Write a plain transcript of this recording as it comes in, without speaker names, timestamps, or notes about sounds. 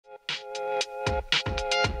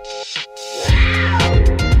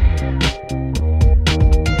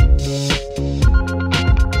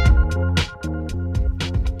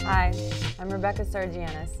Rebecca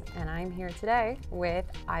Sarigianis, and I'm here today with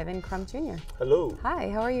Ivan Crump Jr. Hello. Hi,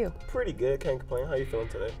 how are you? Pretty good, can't complain. How you feeling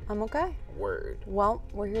today? I'm okay. Word. Well,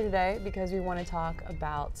 we're here today because we want to talk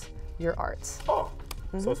about your art. Oh,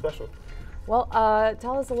 so special. Well,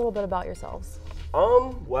 tell us a little bit about yourselves.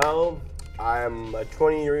 Well, I'm a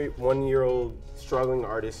 21-year-old struggling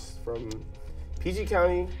artist from PG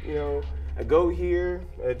County. You know, I go here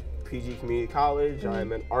at PG Community College.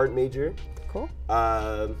 I'm an art major. Cool.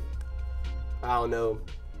 I don't know.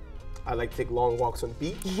 I like to take long walks on the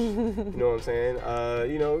beach. You know what I'm saying?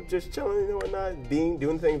 You know, just chilling, you know, whatnot,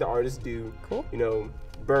 doing things the artists do. Cool. You know,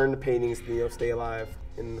 burn the paintings, you know, stay alive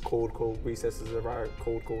in the cold recesses of our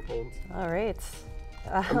cold homes. All right.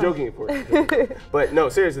 I'm joking, of course. But no,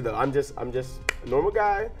 seriously though, I'm just a normal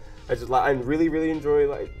guy. I really enjoy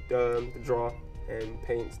like to draw and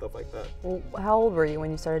paint, stuff like that. Well, how old were you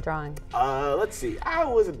when you started drawing? Let's see. I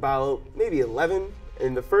was about maybe 11.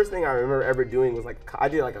 And the first thing I remember ever doing was like, I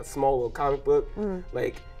did like a small little comic book.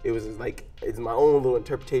 Like, it was like, it's my own little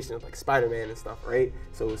interpretation of like Spider-Man and stuff, right?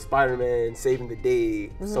 So it was Spider-Man saving the day,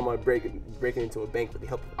 someone breaking into a bank with the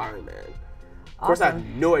help of Iron Man. Of course, I have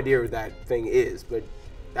no idea what that thing is, but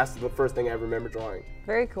that's the first thing I remember drawing.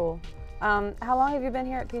 Very cool. How long have you been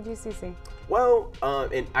here at PGCC? Well,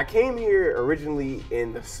 and I came here originally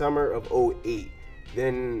in the summer of '08.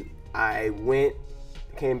 Then I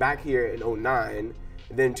came back here in '09.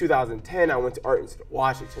 Then in 2010, I went to Art Institute of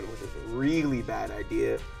Washington, which was a really bad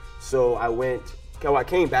idea. So I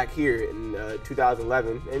came back here in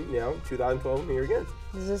 2011, and you know, 2012, I'm here again.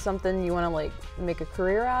 Is this something you want to like make a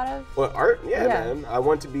career out of? Well, art? Yeah, man. I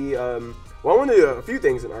want to be, well, I want to do a few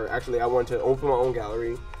things in art, actually. I want to open my own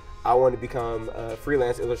gallery. I want to become a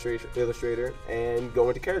freelance illustrator and go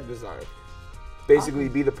into character design. Basically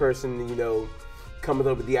be the person, you know, coming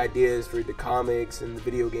up with the ideas for the comics and the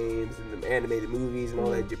video games and the animated movies and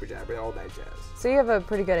all that jibber jabber and all that jazz. So you have a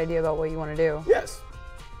pretty good idea about what you want to do. Yes.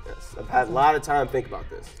 I've had a lot of time to think about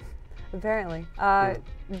this. Apparently.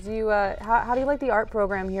 Do you, how do you like the art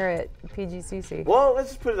program here at PGCC? Well, let's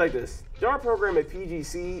just put it like this. The art program at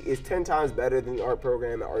PGC is 10 times better than the art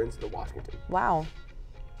program at Art Institute of Washington. Wow.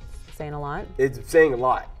 Saying a lot. It's saying a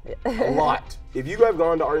lot. A lot. If you have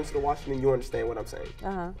gone to Art Institute of Washington, you understand what I'm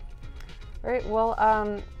saying. Right,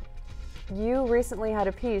 well, you recently had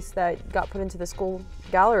a piece that got put into the school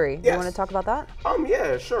gallery. Yes. You want to talk about that?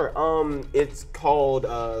 Yeah, sure. It's called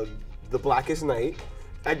The Blackest Night.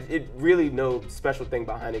 It really no special thing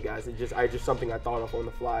behind it, guys. It's just something I thought of on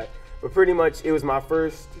the fly. But pretty much, it was my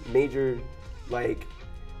first major, like,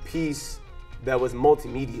 piece that was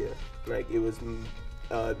multimedia. Like, it was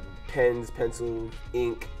pens, pencils,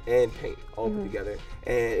 ink, and paint all put together.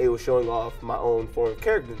 And it was showing off my own form of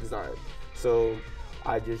character design. So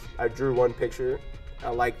I drew one picture, I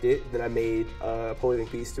liked it, then I made a clothing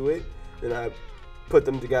piece to it, then I put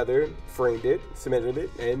them together, framed it, cemented it,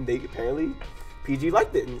 and they apparently PG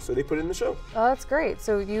liked it, and so they put it in the show. Oh, that's great.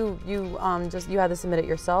 So you had to submit it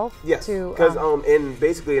yourself? Yes, because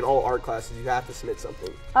basically in all art classes you have to submit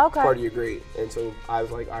something. Okay. Part of your grade, and so I was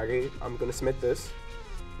like, okay, I'm gonna submit this,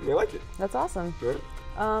 and they liked it. That's awesome. Yeah.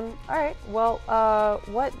 All right. Well,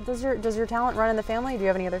 what does your talent run in the family? Do you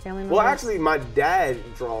have any other family members? Well, actually, my dad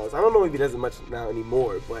draws. I don't know if he does it much now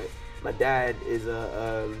anymore, but my dad is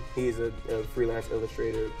he's a freelance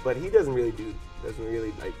illustrator, but he doesn't really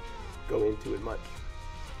like go into it much,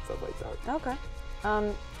 stuff like that. Okay.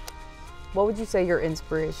 What would you say your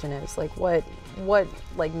inspiration is? Like, what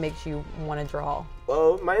like makes you want to draw?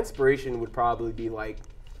 Well, my inspiration would probably be like,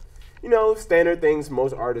 you know, standard things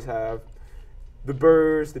most artists have. The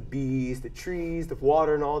birds, the bees, the trees, the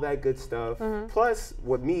water, and all that good stuff. Plus,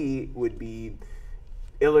 with me would be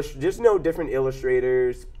different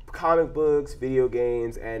illustrators, comic books, video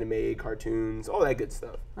games, anime, cartoons, all that good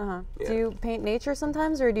stuff. Yeah. Do you paint nature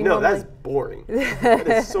sometimes, or do you? No, that's boring. That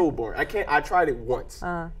is so boring. I tried it once.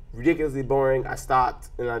 Ridiculously boring. I stopped,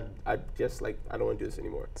 and I just like, I don't want to do this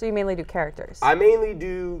anymore. So you mainly do characters? I mainly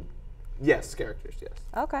do, yes, characters. Yes.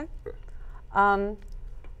 Okay. Sure.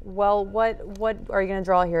 Well, what are you going to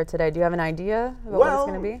draw here today? Do you have an idea about what it's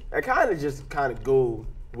going to be? I kind of go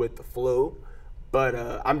with the flow, but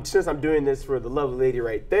since I'm doing this for the lovely lady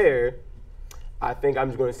right there, I think I'm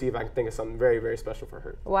just going to see if I can think of something very, very special for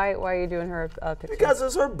her. Why are you doing her a picture? Because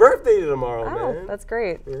it's her birthday tomorrow, man. Oh, that's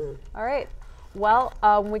great. Yeah. All right. Well,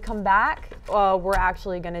 when we come back, we're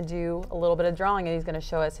actually going to do a little bit of drawing, and he's going to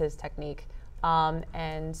show us his technique.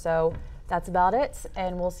 And so that's about it,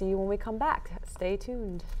 and we'll see you when we come back. Stay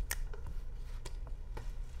tuned.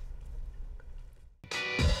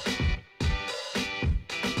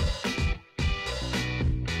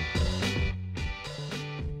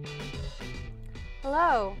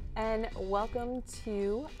 Hello. and welcome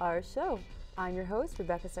to our show. I'm your host,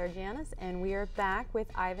 Rebecca Sarigianis, and we are back with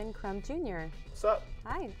Ivan Crumb Jr. What's up?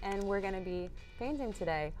 Hi, and we're going to be painting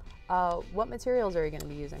today. What materials are you going to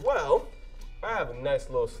be using? Well, I have a nice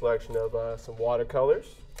little selection of some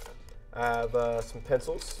watercolors. I have some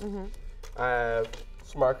pencils. I have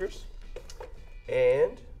some markers,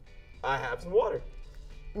 and I have some water.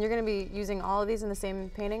 And you're going to be using all of these in the same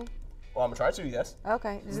painting? Well, I'm gonna try to, yes.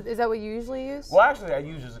 Okay. Is that what you usually use? Well, actually, I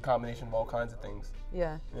use just a combination of all kinds of things.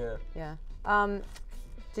 Yeah. Yeah. Yeah.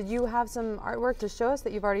 Did you have some artwork to show us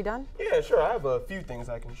that you've already done? Yeah, sure. I have a few things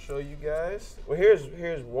I can show you guys. Well,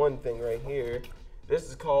 here's one thing right here. This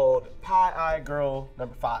is called Pie Eye Girl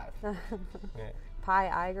number 5. Yeah. Pie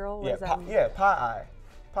Eye Girl? What Yeah, does that mean? Pie Eye.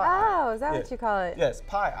 Oh, is that what you call it? Yes,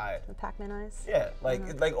 Pie Eye. The Pac-Man eyes? Yeah,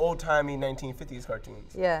 like old-timey 1950s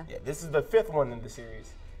cartoons. Yeah. Yeah, this is the 5th one in the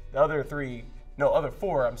series. The other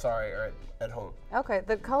 4, I'm sorry, are at home. Okay,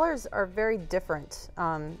 the colors are very different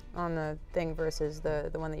on the thing versus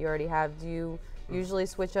the one that you already have. Do you usually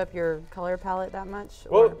switch up your color palette that much?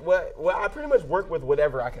 Well, I pretty much work with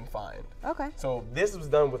whatever I can find. Okay. So this was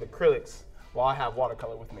done with acrylics while I have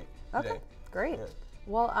watercolor with me today. Okay, great. Yeah.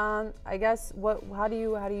 Well, I guess how do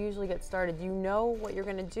you usually get started? Do you know what you're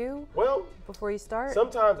gonna do before you start?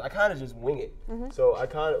 Sometimes I kind of just wing it. So I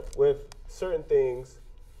kind of, with certain things,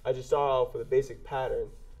 I just start off with a basic pattern.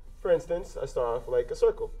 For instance, I start off like a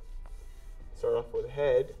circle. Start off with a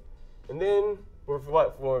head, and then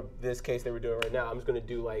for this case that we're doing right now, I'm just gonna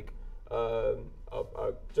do like a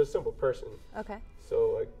just simple person. Okay.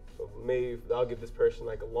 So like maybe I'll give this person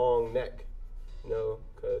like a long neck,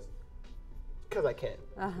 because I can.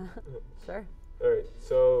 Sure. All right.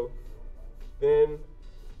 So then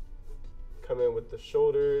come in with the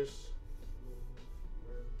shoulders.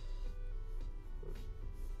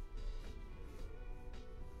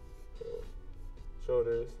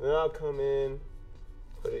 Then I'll come in,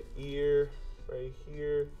 put an ear right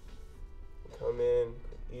here. Come in,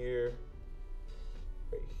 put ear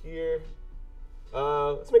right here.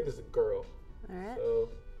 Let's make this a girl. All right. So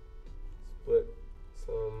split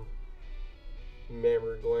some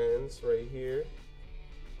mammary glands right here.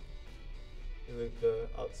 Like the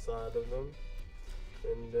outside of them,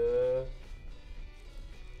 and there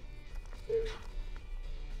we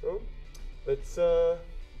go. Let's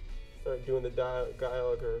start doing the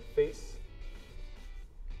dialogue of her face.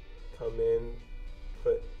 Come in,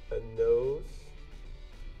 put a nose.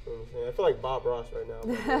 You know what I'm saying? I feel like Bob Ross right now.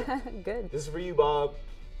 Good. This is for you, Bob.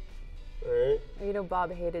 All right. You know,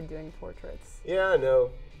 Bob hated doing portraits. Yeah, I know,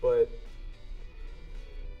 but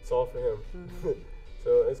it's all for him.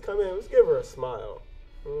 So let's come in. Let's give her a smile.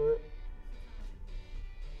 All right.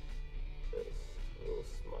 Nice little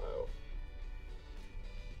smile.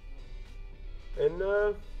 And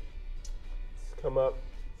let's come up.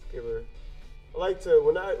 Let's give her. I like to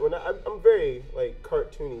I'm very like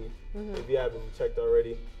cartoony. If you haven't checked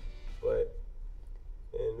already, and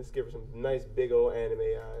let's give her some nice big old anime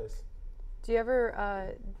eyes. Do you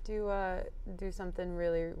ever do something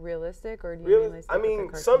really realistic, or do you mainly stick with the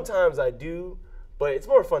cartoon? Sometimes I do, but it's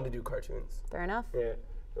more fun to do cartoons. Fair enough. Yeah.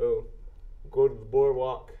 So go to the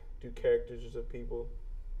boardwalk, do caricatures of people.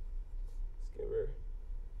 Let's give her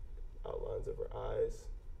outlines of her eyes.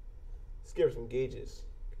 Let's give her some gauges,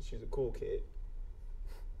 because she's a cool kid.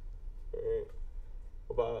 All right.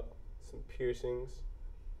 About some piercings.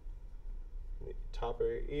 The top of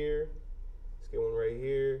her ear. Let's get one right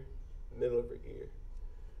here. Middle of her ear.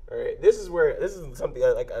 All right, this is something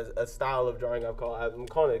like a style of drawing I'm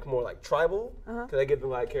calling it more like tribal, because I give them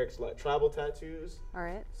like characters like tribal tattoos. All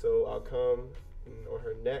right. So I'll come on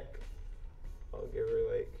her neck. I'll give her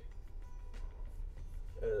like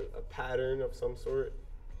a pattern of some sort.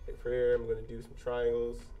 Like for here, I'm gonna do some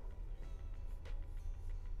triangles.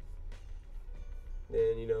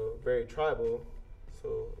 Then very tribal.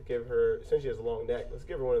 So give her, since she has a long neck, let's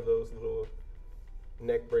give her one of those little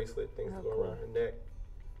neck bracelet things to go around her neck.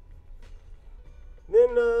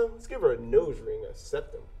 Then let's give her a nose ring, a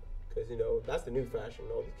septum, because that's the new fashion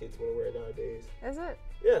all these kids want to wear nowadays. Is it?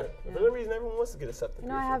 Yeah. For some reason, everyone wants to get a septum.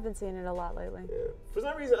 I have been seeing it a lot lately. Yeah. For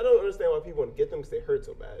some reason, I don't understand why people want to get them, because they hurt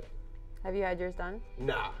so bad. Have you had yours done?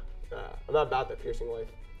 Nah. I'm not about that piercing life.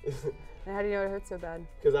 And how do you know it hurts so bad?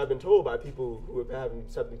 Because I've been told by people who have had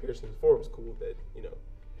septum piercings before it was cool that it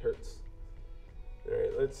hurts. All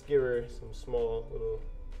right, let's give her some small little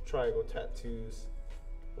triangle tattoos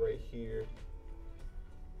right here.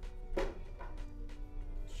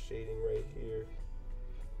 Shading right here.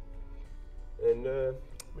 And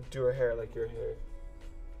we'll do her hair like your hair.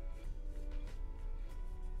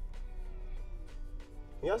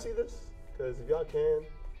 Can y'all see this? Because if y'all can,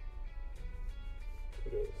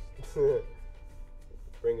 Kudos.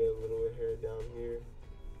 Bring a little bit of hair down here.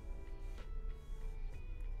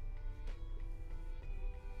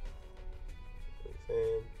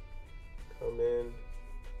 And come in.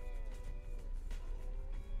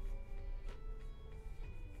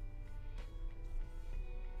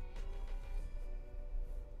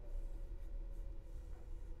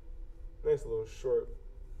 Nice little short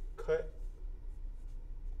cut.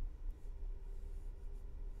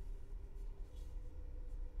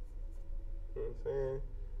 You know what I'm saying?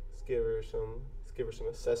 Let's give her some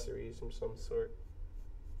accessories of some sort.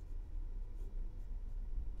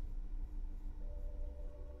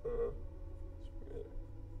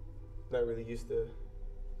 Not really used to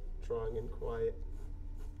drawing in quiet.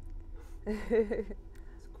 It's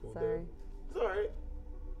cool. Sorry. Though. It's alright.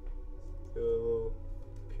 Do a little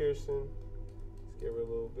piercing. Let's give her a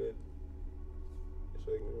little bit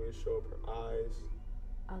so they can really show up her eyes.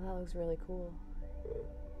 Oh, that looks really cool. Yeah.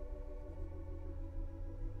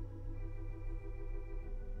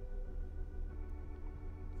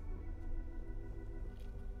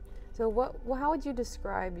 So how would you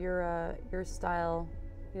describe your style?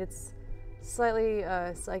 It's slightly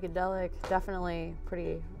psychedelic, definitely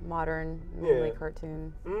pretty modern, mainly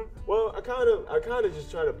cartoon. Mm-hmm. Well, I kind of just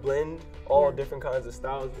try to blend all different kinds of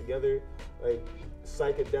styles together, like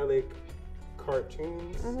psychedelic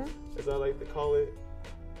cartoons, as I like to call it.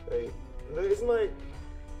 Like it's like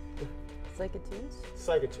Psychotunes?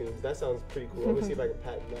 Psychotunes. That sounds pretty cool. I'm gonna see if I can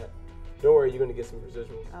patent that. Don't worry, you're gonna get some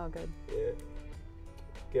residuals. Oh, good. Yeah.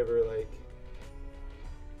 Give her like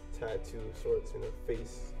tattoo sorts in her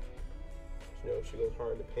face. You know, she goes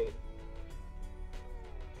hard to paint.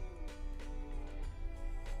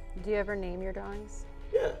 Do you ever name your drawings?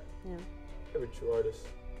 Yeah. Yeah. Every true artist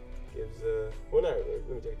gives well, not really.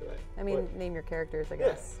 Let me take that back. I mean, name your characters, I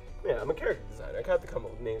guess. Yeah, I'm a character designer. I have to come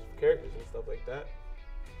up with names for characters and stuff like that,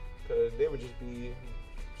 because they would just be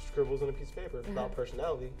scribbles on a piece of paper without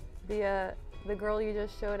personality. The girl you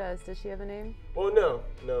just showed us, does she have a name? Well, no.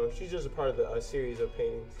 She's just a part of the series of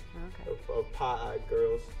paintings of pie-eyed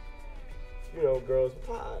girls. You know, girls with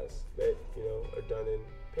pie eyes that, you know, are done in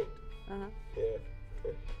paint. Yeah.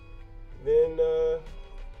 Then,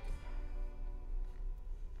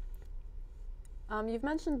 you've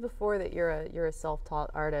mentioned before that you're a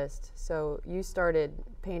self-taught artist. So you started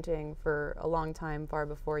painting for a long time, far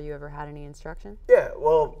before you ever had any instruction? Yeah,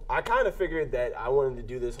 well, I kind of figured that I wanted to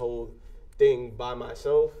do this whole thing by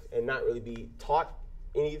myself and not really be taught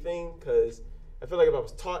anything, because I feel like if I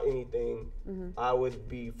was taught anything, I would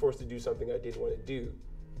be forced to do something I didn't want to do,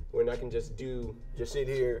 when I can just sit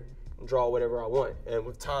here and draw whatever I want. And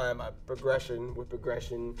with time, with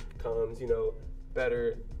progression comes, you know,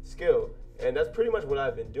 better skill. And that's pretty much what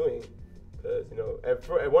I've been doing, because, you know,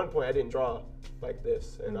 at one point I didn't draw like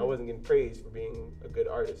this, and I wasn't getting praised for being a good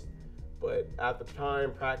artist. But after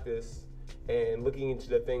time, practice, and looking into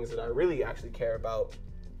the things that I really actually care about,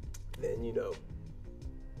 then, you know,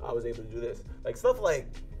 I was able to do this. Like stuff like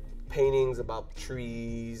paintings about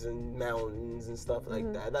trees and mountains and stuff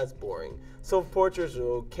like that, that's boring. Self-portraits are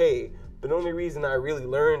okay, but the only reason I really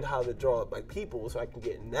learned how to draw like people so I can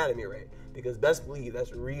get anatomy right, because best believe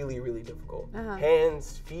that's really, really difficult.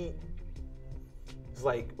 Hands, feet, it's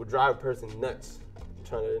like would drive a person nuts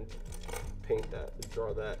trying to paint that, to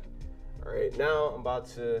draw that. All right, now I'm about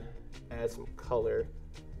to add some color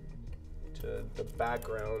to the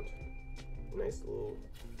background. Nice little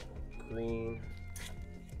green.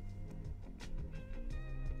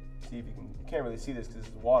 See if you can't really see this because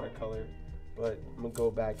it's watercolor, but I'm gonna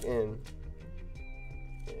go back in.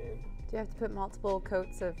 And Do you have to put multiple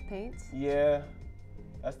coats of paint? yeah,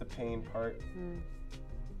 that's the pain part.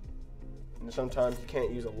 And sometimes you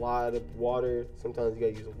can't use a lot of water. Sometimes you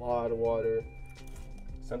gotta use a lot of water.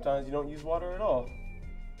 Sometimes you don't use water at all.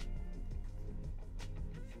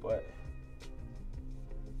 But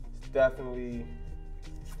it's definitely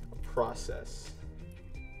a process.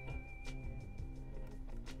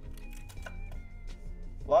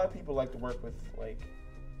 A lot of people like to work with like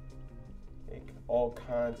all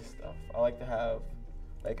kinds of stuff. I like to have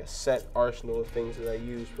like a set arsenal of things that I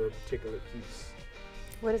use for a particular piece.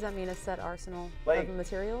 What does that mean, a set arsenal Like, of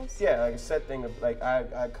materials? Yeah, like a set thing of like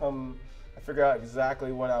I figure out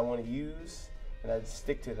exactly what I want to use, and I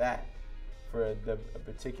stick to that for a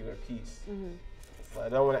particular piece. So I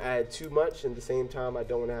don't want to add too much, and at the same time I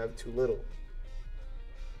don't want to have too little.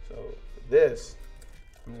 So for this,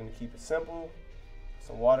 I'm going to keep it simple.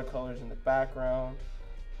 Some watercolors in the background,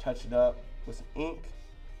 touch it up with some ink,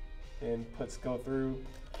 then go through,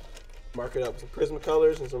 mark it up with some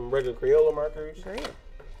Prismacolors and some regular Crayola markers. Great.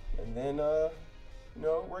 And then, you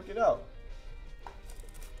know, work it out.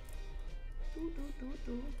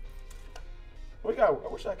 I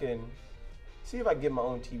wish I can see if I can get my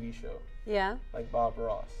own TV show Yeah, like Bob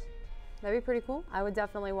Ross. that'd be pretty cool. I would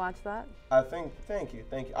definitely watch that. I think. Thank you.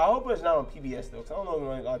 I hope it's not on PBS though, because I don't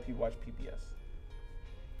know if a lot of people watch PBS.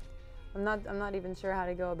 I'm not even sure how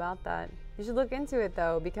to go about that. You should look into it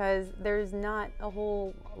though, because there's not a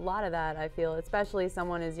whole lot of that, I feel, especially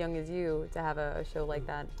someone as young as you to have a show like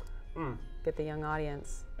that. Get the young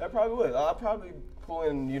audience. That probably would. I'll probably pull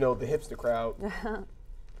in, the hipster crowd.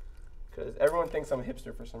 Because everyone thinks I'm a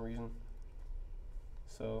hipster for some reason.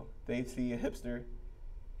 So they see a hipster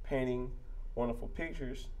painting wonderful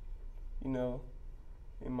pictures,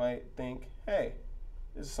 they might think, hey,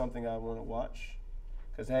 this is something I want to watch.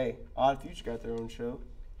 Because, hey, Odd Future got their own show.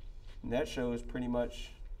 And that show is pretty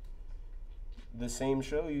much the same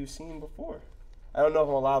show you've seen before. I don't know if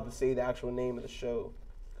I'm allowed to say the actual name of the show,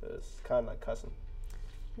 because it's kind of like cussing.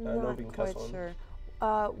 I don't know if we can cuss quite on. sure.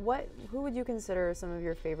 Who would you consider some of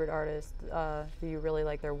your favorite artists who you really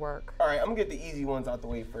like their work? All right, I'm going to get the easy ones out the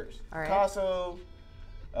way first. All right. Picasso.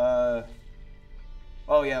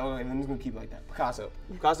 Oh, yeah, okay, I'm just going to keep it like that. Picasso,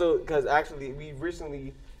 because actually we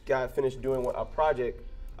recently got finished doing a project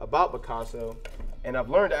about Picasso, and I've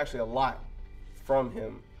learned actually a lot from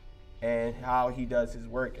him and how he does his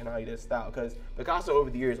work and how he does style. Because Picasso over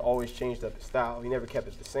the years always changed up his style. He never kept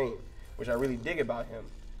it the same, which I really dig about him.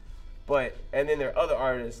 And then there are other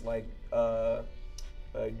artists like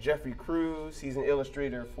Jeffrey Cruz. He's an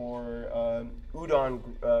illustrator for Udon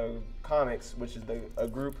Comics, which is a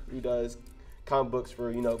group who does comic books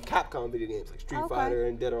for Capcom video games like Street Fighter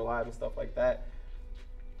and Dead or Alive and stuff like that.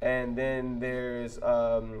 And then there's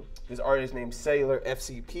this artist named Cellular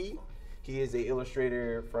FCP. He is an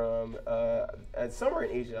illustrator from somewhere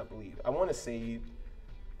in Asia, I believe. I'm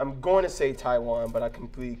going to say Taiwan, but I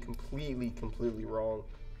completely wrong.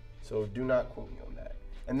 So do not quote me on that.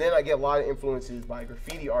 And then I get a lot of influences by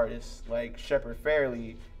graffiti artists like Shepard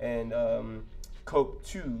Fairey and Coke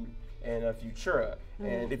 2 and Futura.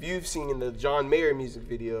 And if you've seen in the John Mayer music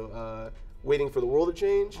video, Waiting for the World to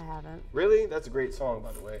Change. I haven't. Really? That's a great song,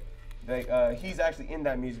 by the way. Like, he's actually in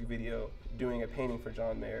that music video doing a painting for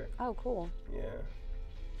John Mayer. Oh, cool.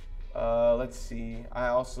 Yeah. Let's see.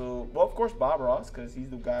 Of course, Bob Ross, because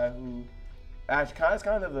he's the guy who actually is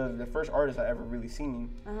kind of the first artist I ever really seen.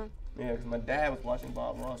 Yeah, because my dad was watching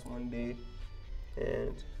Bob Ross one day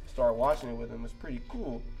and started watching it with him. It was pretty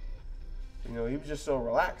cool. He was just so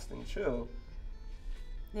relaxed and chill.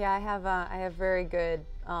 Yeah, I have very good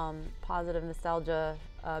positive nostalgia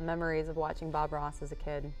memories of watching Bob Ross as a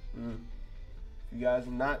kid. If you guys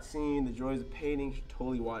have not seen The Joys of Painting, you should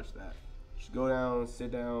totally watch that. Just go down,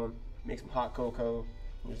 sit down, make some hot cocoa,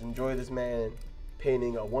 and just enjoy this man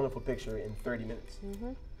painting a wonderful picture in 30 minutes.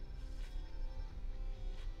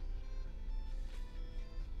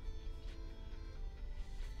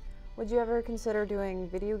 Would you ever consider doing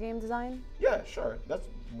video game design? Yeah, sure. That's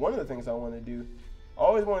one of the things I want to do. I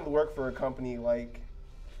always wanted to work for a company like,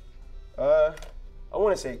 I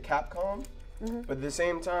want to say Capcom, but at the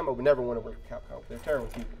same time, I would never want to work for Capcom. They're terrible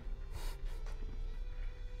people.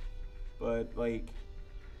 But like,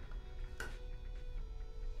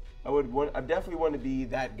 I definitely want to be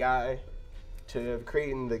that guy to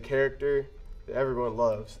creating the character that everyone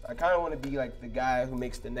loves. I kind of want to be like the guy who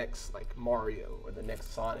makes the next like Mario or the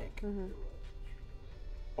next Sonic,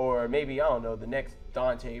 or maybe I don't know, the next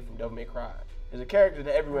Dante from Devil May Cry. There's a character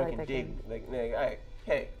that everyone can dig. Like,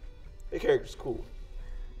 hey, the character's cool.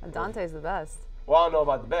 Dante's the best. Well, I don't know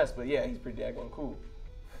about the best, but yeah, he's pretty daggone cool.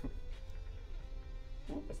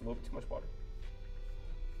 Ooh, that's a little bit too much water.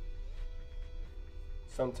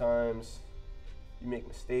 Sometimes you make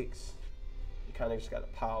mistakes. You kind of just gotta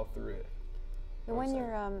plow through it. And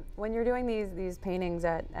when you're doing these paintings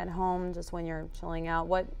at home, just when you're chilling out,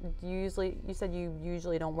 what do you usually? You said you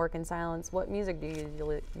usually don't work in silence. What music do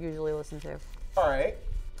you usually listen to? All right,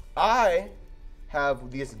 I have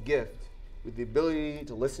this gift with the ability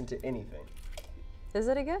to listen to anything. Is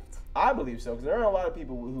it a gift? I believe so, because there aren't a lot of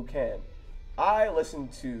people who can. I listen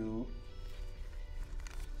to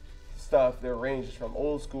stuff that ranges from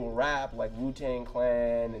old school rap like Wu-Tang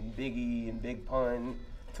Clan and Biggie and Big Pun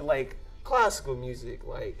to like classical music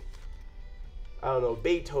like, I don't know,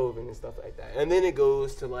 Beethoven and stuff like that. And then it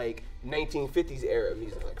goes to like 1950s era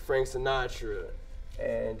music like Frank Sinatra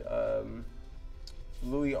and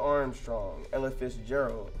Louis Armstrong, Ella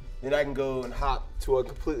Fitzgerald. Then I can go and hop to a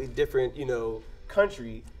completely different,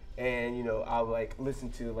 country, and I'll like listen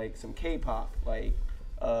to like some K-pop. Like,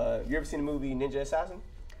 you ever seen the movie Ninja Assassin?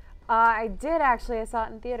 I did actually. I saw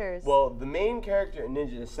it in theaters. Well, the main character in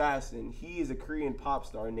Ninja Assassin, he is a Korean pop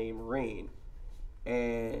star named Rain,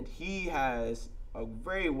 and he has a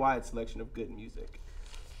very wide selection of good music.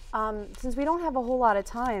 Since we don't have a whole lot of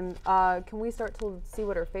time, can we start to see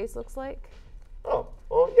what her face looks like? Oh,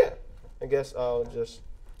 well, yeah. I guess I'll just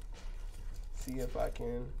see if I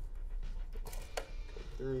can go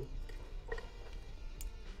through.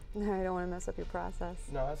 No, I don't want to mess up your process.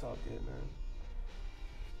 No, that's all good, man.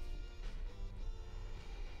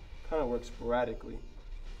 Kind of works sporadically.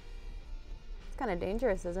 It's kind of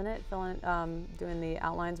dangerous, isn't it? Doing the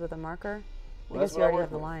outlines with a marker. Well, I guess that's you what I already work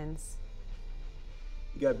have the with. lines.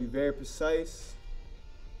 You gotta be very precise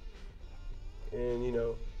and, you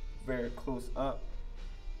know, very close up.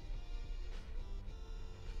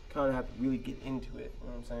 Kind of have to really get into it, you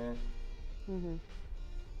know what I'm saying? Mm-hmm.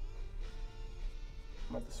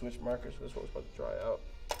 I'm about to switch markers, so this one's about to dry out.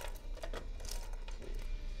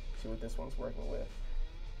 See what this one's working with.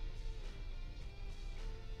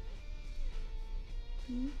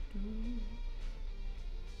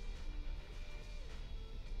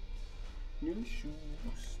 New shoes,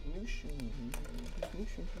 new shoes, new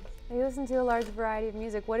shoes. You listen to a large variety of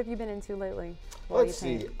music. What have you been into lately? Let's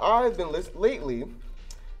see. I've been listening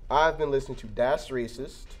to Das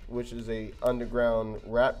Racist, which is a underground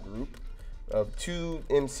rap group of two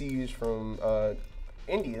MCs from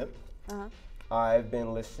India. Uh-huh. I've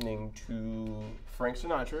been listening to Frank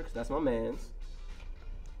Sinatra, because that's my man's.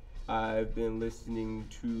 I've been listening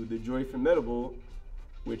to The Joy Formidable,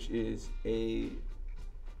 which is a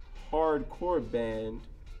hardcore band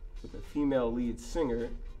with a female lead singer.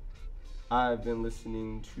 I've been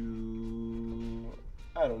listening to,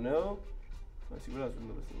 I don't know. Let's see, what else have I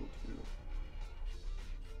been listening to?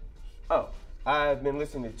 Oh, I've been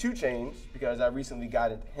listening to 2 Chainz because I recently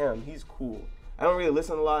got into him. He's cool. I don't really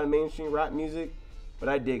listen to a lot of mainstream rap music, but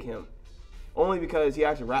I dig him. Only because he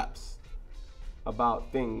actually raps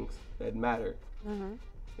about things that matter. Mm-hmm.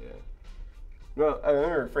 Yeah. Well, let me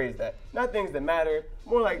rephrase that. Not things that matter,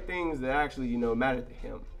 more like things that actually, you know, matter to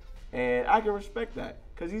him. And I can respect that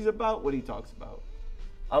because he's about what he talks about.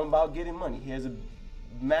 I'm about getting money. He has a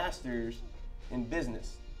master's in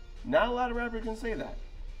business. Not a lot of rappers can say that.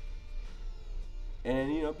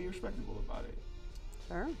 And, you know, be respectable about it.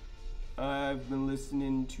 Sure. I've been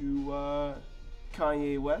listening to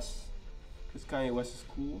Kanye West because Kanye West is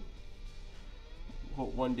cool.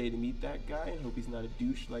 Hope one day to meet that guy. Hope he's not a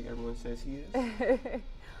douche like everyone says he is.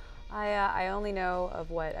 I only know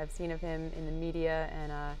of what I've seen of him in the media and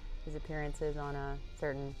his appearances on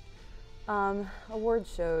certain award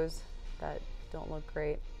shows that don't look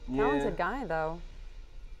great. Yeah. Talented guy, though.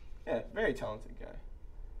 Yeah, very talented guy.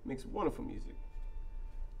 Makes wonderful music.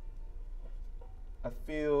 I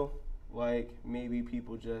feel like maybe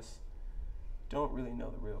people just don't really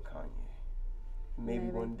know the real Kanye. Maybe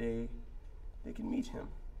one day they can meet him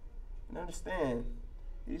and understand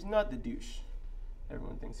he's not the douche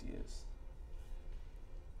everyone thinks he is.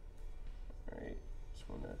 All right, just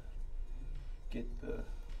want to get the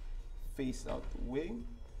face out the way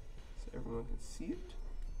so everyone can see it.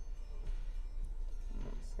 You know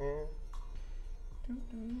what I'm saying?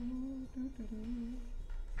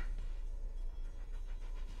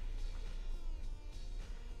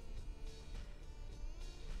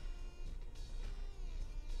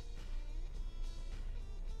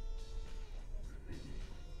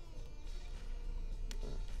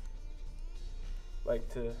 Like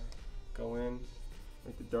to go in,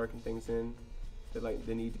 like to darken things in.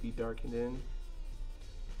 They need to be darkened in,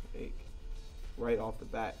 like right off the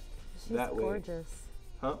bat. She's that gorgeous. Way.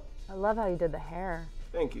 Huh? I love how you did the hair.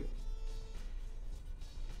 Thank you.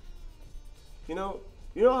 You know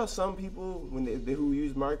how some people, when they who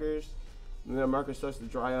use markers, when their marker starts to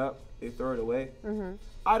dry up, they throw it away. Mm-hmm.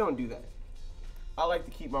 I don't do that. I like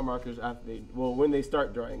to keep my markers when they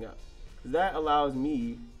start drying up, because that allows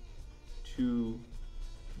me to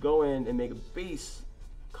go in and make a base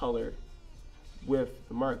color with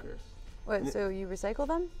the marker. What? So you recycle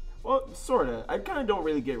them? Well, sorta. I kind of don't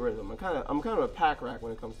really get rid of them. I'm kind of a pack rat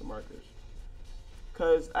when it comes to markers,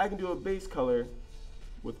 because I can do a base color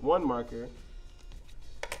with one marker,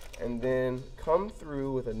 and then come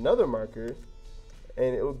through with another marker,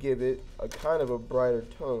 and it will give it a kind of a brighter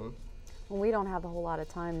tone. Well, we don't have a whole lot of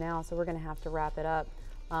time now, so we're going to have to wrap it up.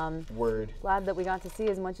 Word. Glad that we got to see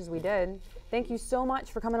as much as we did. Thank you so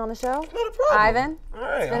much for coming on the show. Not a problem. Ivan, all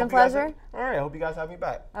right, it's been a pleasure. All right, I hope you guys have me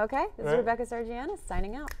back. Okay, this is Rebecca Sarigianis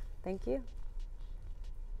signing out. Thank you.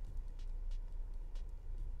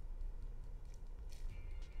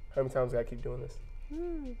 How many times do I keep doing this?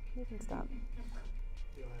 You can stop.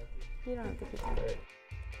 You don't have to keep doing it.